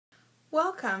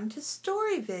Welcome to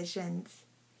Story Visions.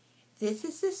 This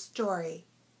is the story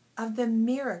of the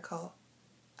miracle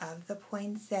of the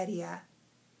poinsettia.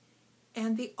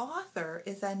 And the author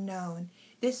is unknown.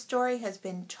 This story has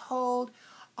been told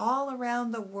all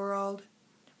around the world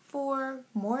for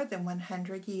more than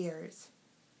 100 years.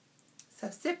 So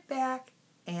sit back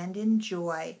and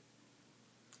enjoy.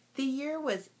 The year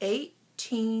was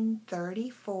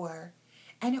 1834,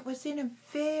 and it was in a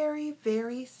very,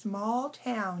 very small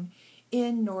town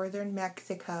in northern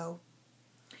Mexico.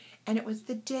 And it was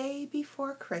the day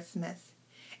before Christmas.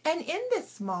 And in this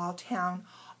small town,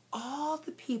 all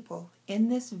the people in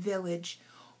this village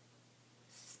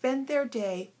spent their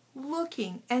day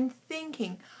looking and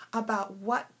thinking about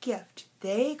what gift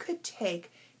they could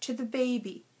take to the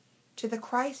baby, to the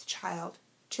Christ child,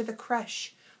 to the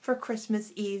creche for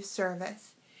Christmas Eve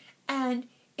service. And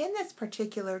in this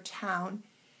particular town,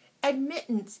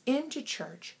 admittance into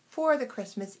church for the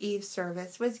Christmas Eve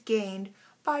service was gained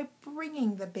by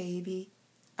bringing the baby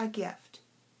a gift.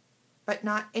 But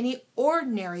not any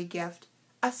ordinary gift,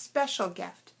 a special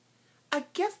gift. A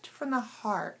gift from the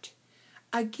heart.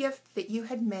 A gift that you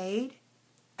had made,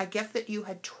 a gift that you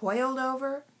had toiled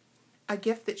over, a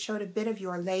gift that showed a bit of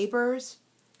your labors,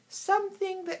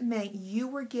 something that meant you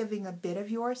were giving a bit of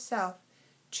yourself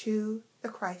to the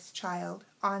Christ child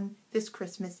on this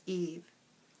Christmas Eve.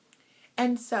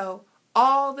 And so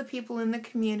all the people in the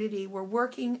community were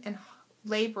working and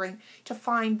laboring to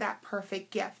find that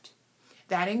perfect gift.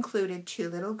 That included two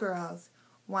little girls,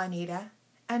 Juanita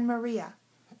and Maria,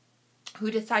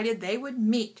 who decided they would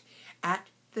meet at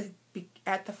the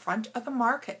front of the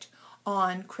market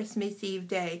on Christmas Eve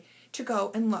day to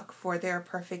go and look for their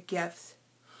perfect gifts.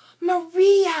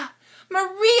 Maria,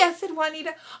 said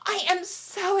Juanita, I am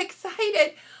so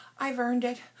excited. I've earned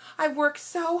it. I've worked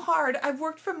so hard. I've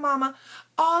worked for Mama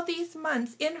all these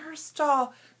months in her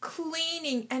stall,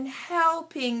 cleaning and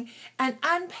helping and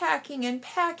unpacking and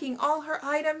packing all her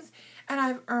items, and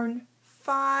I've earned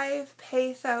 5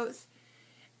 pesos.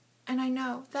 And I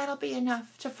know that'll be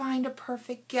enough to find a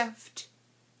perfect gift.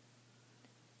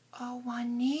 Oh,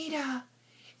 Juanita,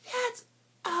 that's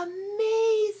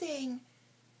amazing,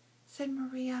 said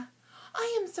Maria.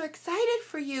 I am so excited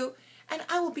for you, and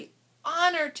I will be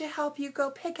honored to help you go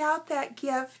pick out that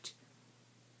gift.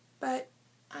 But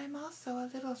I'm also a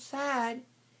little sad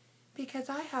because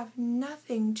I have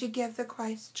nothing to give the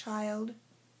Christ child.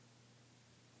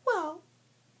 Well,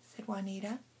 said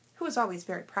Juanita, who was always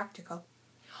very practical,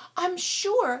 I'm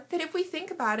sure that if we think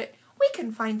about it, we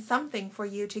can find something for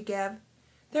you to give.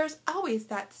 There's always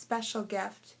that special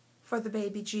gift for the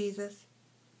baby Jesus.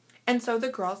 And so the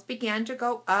girls began to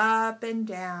go up and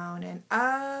down and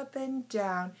up and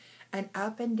down and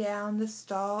up and down the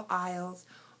stall aisles,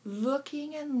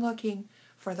 looking and looking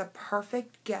for the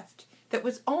perfect gift that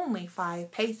was only 5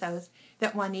 pesos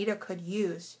that Juanita could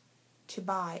use to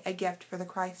buy a gift for the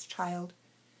Christ child.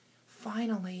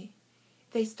 Finally,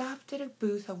 they stopped at a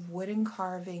booth of wooden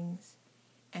carvings,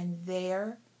 and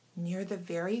there, near the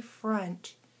very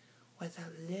front, was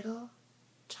a little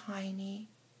tiny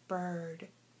bird.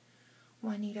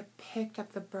 Juanita picked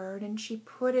up the bird and she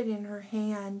put it in her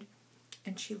hand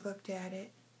and she looked at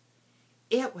it.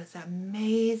 It was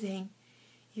amazing.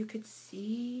 You could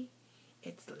see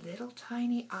its little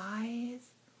tiny eyes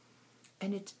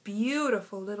and its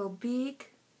beautiful little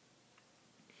beak.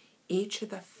 Each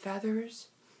of the feathers,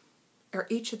 or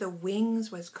each of the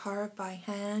wings, was carved by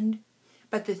hand.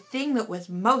 But the thing that was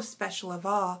most special of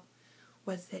all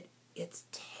was that its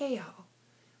tail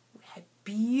had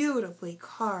beautifully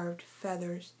carved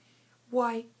feathers.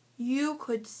 Why, you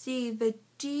could see the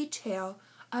detail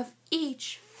of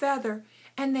each feather,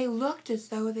 and they looked as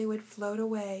though they would float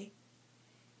away.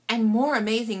 And more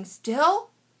amazing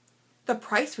still, the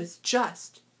price was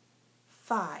just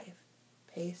 5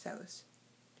 pesos.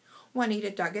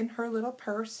 Juanita dug in her little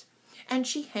purse, and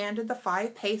she handed the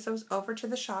 5 pesos over to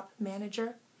the shop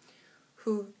manager,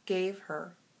 who gave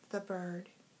her the bird.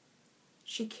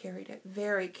 She carried it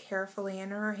very carefully in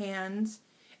her hands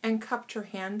and cupped her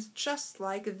hands just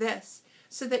like this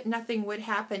so that nothing would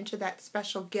happen to that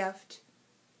special gift.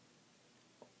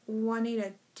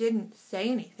 Juanita didn't say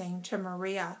anything to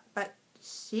Maria, but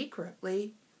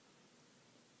secretly,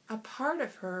 a part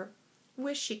of her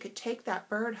wished she could take that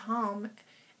bird home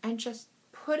and just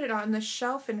put it on the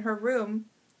shelf in her room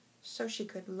so she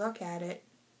could look at it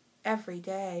every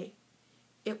day.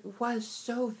 It was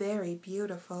so very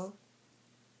beautiful.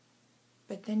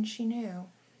 But then she knew.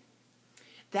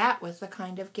 That was the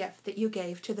kind of gift that you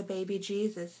gave to the baby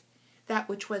Jesus, that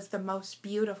which was the most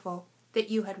beautiful that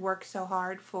you had worked so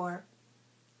hard for.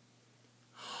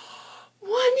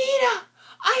 Juanita,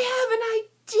 I have an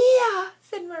idea,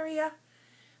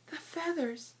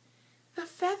 the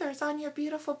feathers on your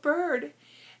beautiful bird.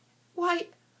 Why,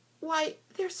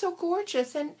 they're so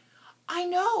gorgeous. And I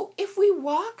know if we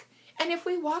walk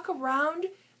around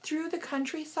through the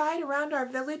countryside around our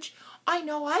village, I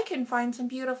know I can find some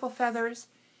beautiful feathers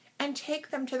and take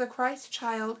them to the Christ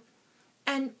child.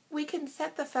 And we can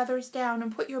set the feathers down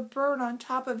and put your bird on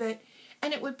top of it,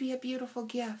 and it would be a beautiful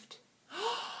gift.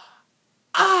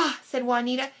 Ah, said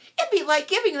Juanita, it'd be like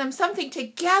giving them something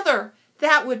together.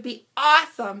 That would be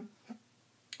awesome.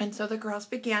 And so the girls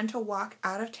began to walk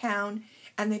out of town,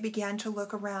 and they began to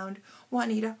look around,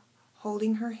 Juanita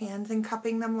holding her hands and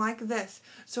cupping them like this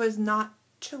so as not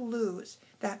to lose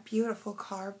that beautiful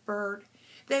carved bird.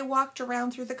 They walked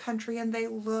around through the country, and they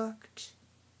looked,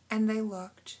 and they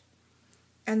looked,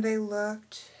 and they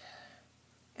looked,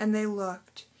 and they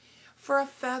looked for a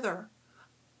feather,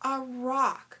 a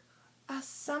rock, a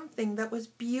something that was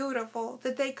beautiful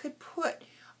that they could put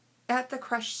at the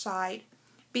crushed side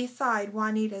beside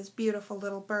Juanita's beautiful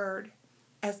little bird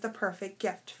as the perfect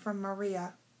gift from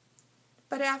Maria.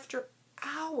 But after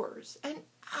hours and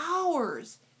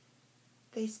hours,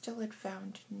 they still had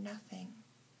found nothing.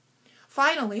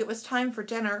 Finally, it was time for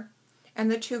dinner, and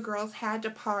the two girls had to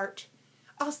part.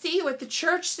 I'll see you at the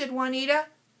church, said Juanita.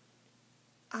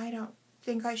 I don't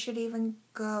think I should even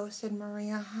go, said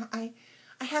Maria. I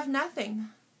have nothing.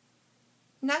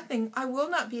 Nothing. I will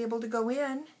not be able to go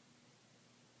in.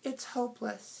 It's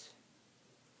hopeless.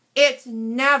 It's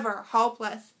never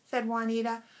hopeless, said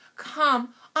Juanita.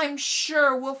 Come, I'm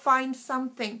sure we'll find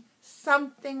something.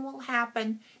 Something will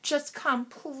happen. Just come,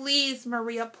 please,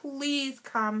 Maria, please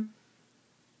come.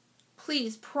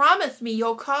 Please promise me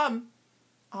you'll come.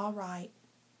 All right,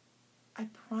 I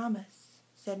promise,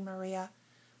 said Maria,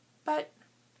 but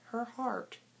her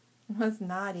heart was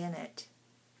not in it.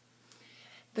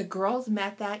 The girls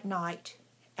met that night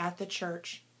at the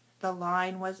church. The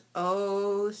line was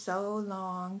oh so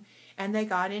long, and they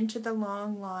got into the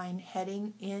long line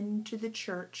heading into the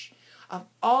church of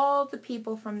all the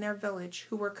people from their village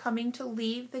who were coming to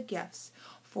leave the gifts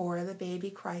for the baby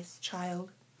Christ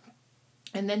child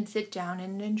and then sit down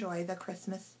and enjoy the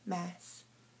Christmas Mass.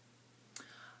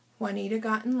 Juanita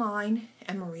got in line,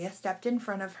 and Maria stepped in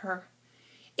front of her.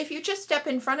 If you just step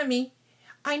in front of me,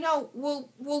 I know we'll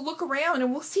look around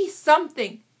and we'll see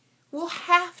something. We'll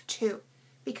have to,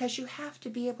 because you have to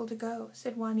be able to go,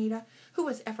 said Juanita, who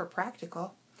was ever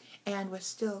practical, and was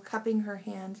still cupping her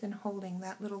hands and holding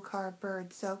that little carved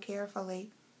bird so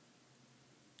carefully.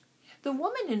 The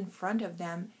woman in front of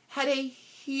them had a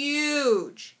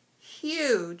huge,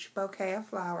 huge bouquet of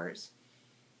flowers,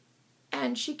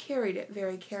 and she carried it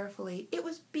very carefully. It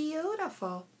was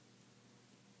beautiful.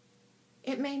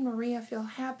 It made Maria feel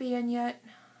happy and yet,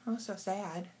 oh, so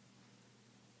sad,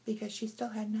 because she still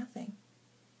had nothing.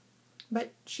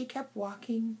 But she kept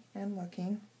walking and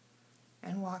looking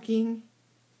and walking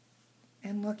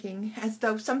and looking as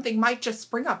though something might just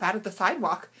spring up out of the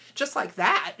sidewalk, just like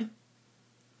that.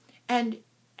 And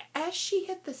as she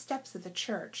hit the steps of the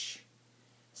church,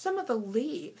 some of the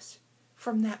leaves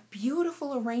from that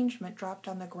beautiful arrangement dropped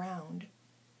on the ground,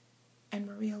 and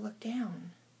Maria looked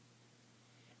down.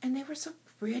 And they were so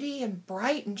pretty and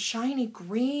bright and shiny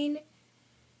green,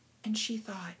 and she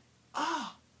thought,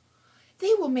 oh,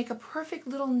 they will make a perfect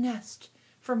little nest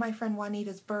for my friend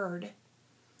Juanita's bird.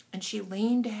 And she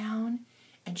leaned down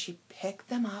and she picked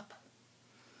them up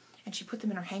and she put them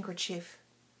in her handkerchief,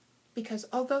 because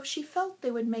although she felt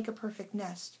they would make a perfect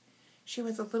nest, she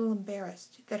was a little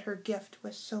embarrassed that her gift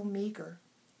was so meager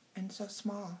and so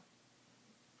small.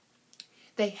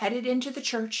 They headed into the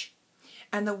church,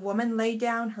 and the woman laid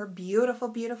down her beautiful,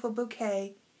 beautiful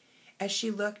bouquet as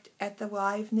she looked at the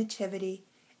live nativity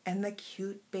and the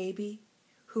cute baby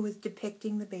who was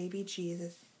depicting the baby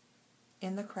Jesus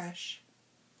in the creche.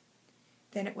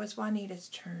 Then it was Juanita's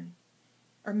turn,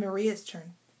 or Maria's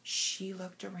turn. She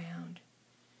looked around.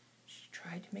 She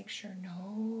tried to make sure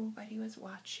nobody was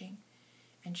watching,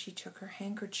 and she took her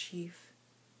handkerchief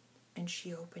and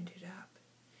she opened it up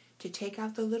to take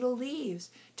out the little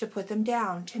leaves, to put them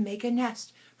down, to make a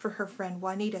nest for her friend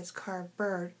Juanita's carved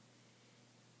bird.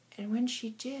 And when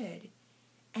she did,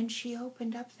 and she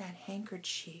opened up that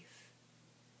handkerchief,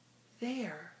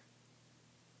 there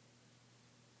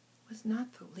was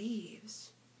not the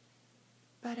leaves,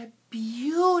 but a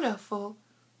beautiful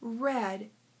red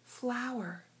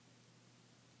flower.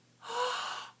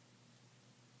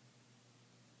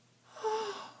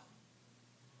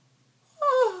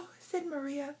 Oh, said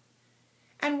Maria.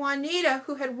 And Juanita,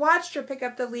 who had watched her pick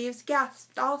up the leaves,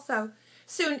 gasped also.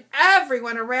 Soon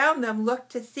everyone around them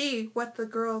looked to see what the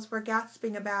girls were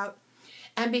gasping about.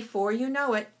 And before you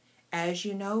know it, as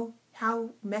you know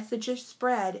how messages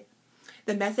spread,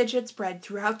 The message had spread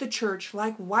throughout the church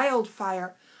like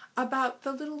wildfire about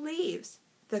the little leaves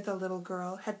that the little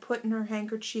girl had put in her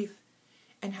handkerchief,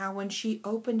 and how when she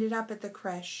opened it up at the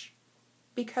creche,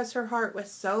 because her heart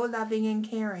was so loving and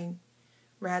caring,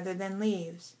 rather than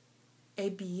leaves, a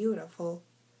beautiful,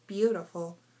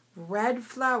 beautiful red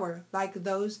flower like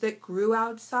those that grew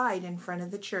outside in front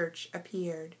of the church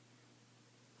appeared.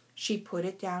 She put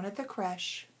it down at the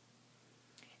creche,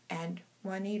 and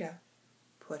Juanita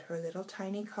put her little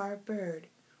tiny carved bird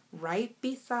right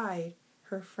beside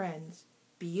her friend's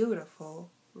beautiful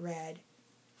red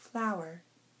flower.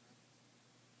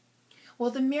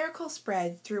 Well, the miracle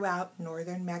spread throughout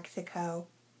northern Mexico,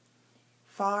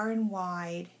 far and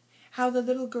wide, how the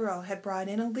little girl had brought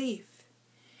in a leaf,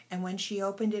 and when she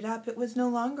opened it up, it was no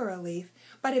longer a leaf,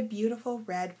 but a beautiful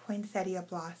red poinsettia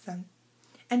blossom.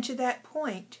 And to that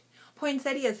point,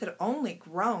 poinsettias had only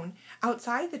grown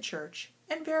outside the church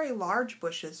in very large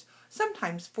bushes,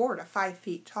 sometimes 4 to 5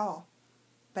 feet tall.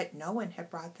 But no one had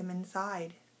brought them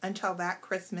inside until that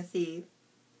Christmas Eve.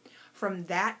 From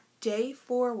that day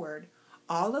forward,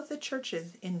 all of the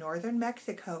churches in northern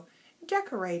Mexico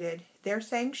decorated their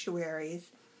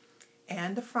sanctuaries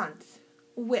and the fronts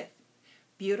with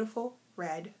beautiful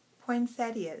red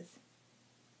poinsettias.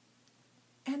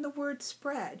 And the word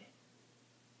spread.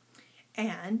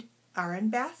 And our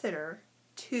ambassador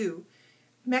to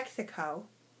Mexico,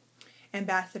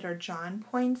 Ambassador John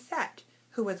Poinsett,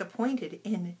 who was appointed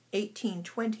in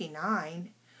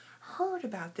 1829, heard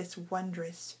about this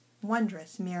wondrous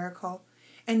miracle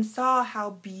and saw how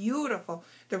beautiful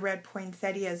the red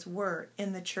poinsettias were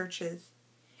in the churches.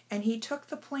 And he took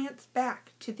the plants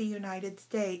back to the United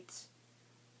States.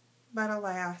 But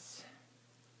alas,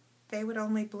 they would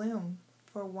only bloom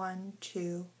for 1,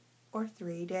 2, or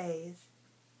 3 days.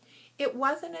 It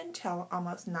wasn't until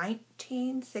almost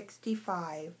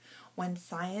 1965 when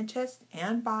scientists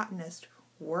and botanists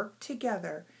worked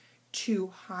together to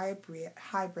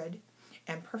hybrid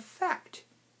and perfect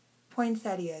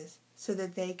poinsettias so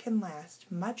that they can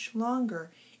last much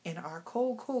longer in our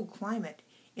cold climate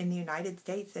in the United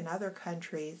States and other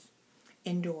countries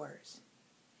indoors.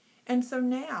 And so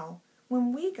now,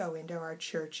 when we go into our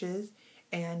churches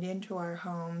and into our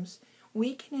homes,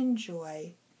 we can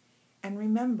enjoy and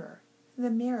remember the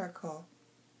miracle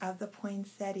of the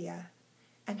poinsettia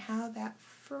and how that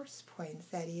first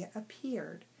poinsettia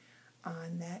appeared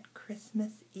on that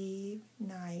Christmas Eve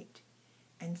night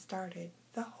and started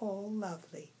the whole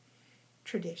lovely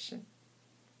tradition.